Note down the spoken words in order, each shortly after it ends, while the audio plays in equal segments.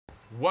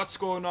What's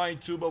going on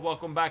YouTube?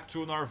 Welcome back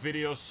to another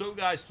video. So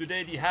guys,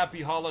 today the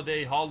Happy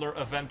Holiday Hauler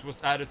event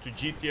was added to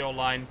GTA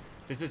Online.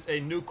 This is a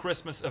new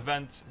Christmas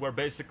event where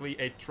basically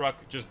a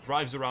truck just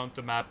drives around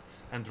the map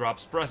and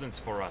drops presents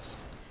for us.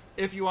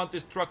 If you want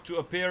this truck to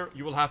appear,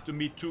 you will have to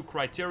meet two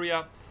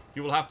criteria.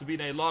 You will have to be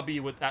in a lobby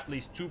with at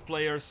least 2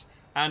 players,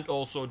 and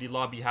also the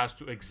lobby has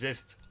to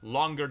exist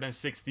longer than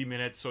 60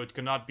 minutes, so it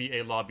cannot be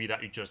a lobby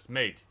that you just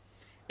made.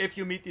 If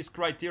you meet these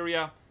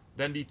criteria,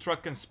 then the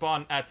truck can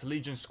spawn at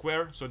Legion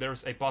Square, so there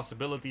is a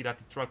possibility that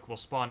the truck will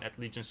spawn at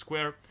Legion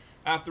Square.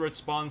 After it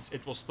spawns,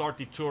 it will start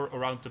the tour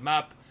around the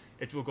map.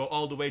 It will go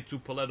all the way to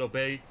Paleto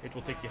Bay, it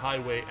will take the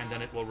highway, and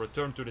then it will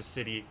return to the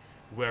city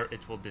where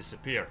it will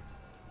disappear.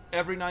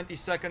 Every 90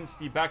 seconds,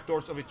 the back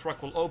doors of a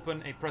truck will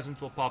open, a present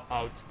will pop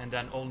out, and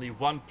then only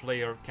one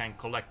player can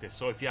collect this.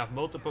 So if you have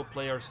multiple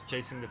players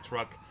chasing the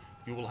truck,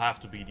 you will have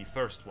to be the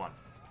first one.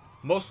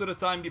 Most of the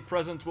time the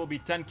present will be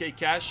 10k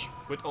cash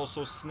with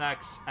also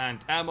snacks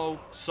and ammo.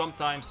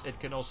 Sometimes it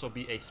can also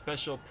be a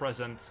special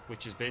present,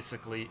 which is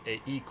basically a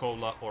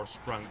E-Cola or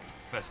Sprunk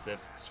festive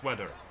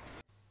sweater.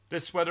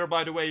 This sweater,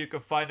 by the way, you can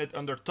find it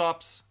under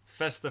tops,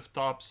 festive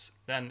tops,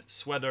 then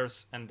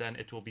sweaters, and then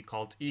it will be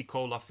called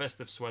E-Cola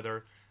festive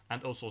sweater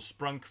and also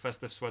Sprunk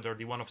festive sweater.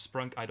 The one of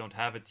Sprunk, I don't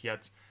have it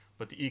yet,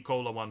 but the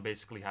E-Cola one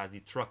basically has the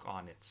truck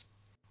on it.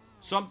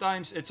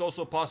 Sometimes it's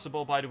also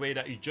possible, by the way,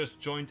 that you just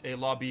joined a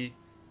lobby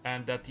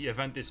and that the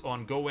event is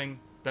ongoing.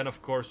 Then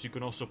of course you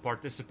can also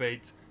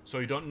participate, so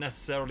you don't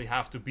necessarily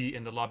have to be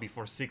in the lobby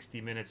for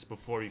 60 minutes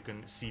before you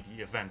can see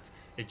the event.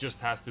 It just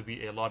has to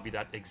be a lobby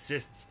that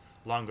exists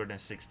longer than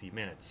 60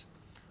 minutes.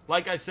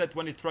 Like I said,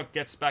 when the truck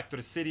gets back to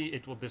the city,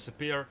 it will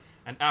disappear,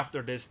 and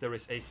after this there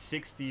is a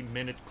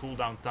 60-minute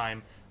cooldown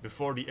time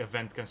before the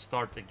event can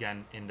start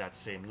again in that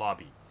same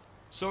lobby.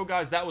 So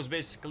guys, that was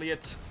basically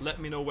it.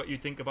 Let me know what you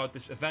think about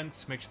this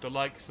event. Make sure to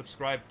like,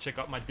 subscribe, check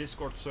out my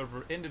Discord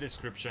server in the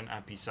description,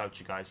 and peace out,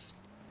 you guys.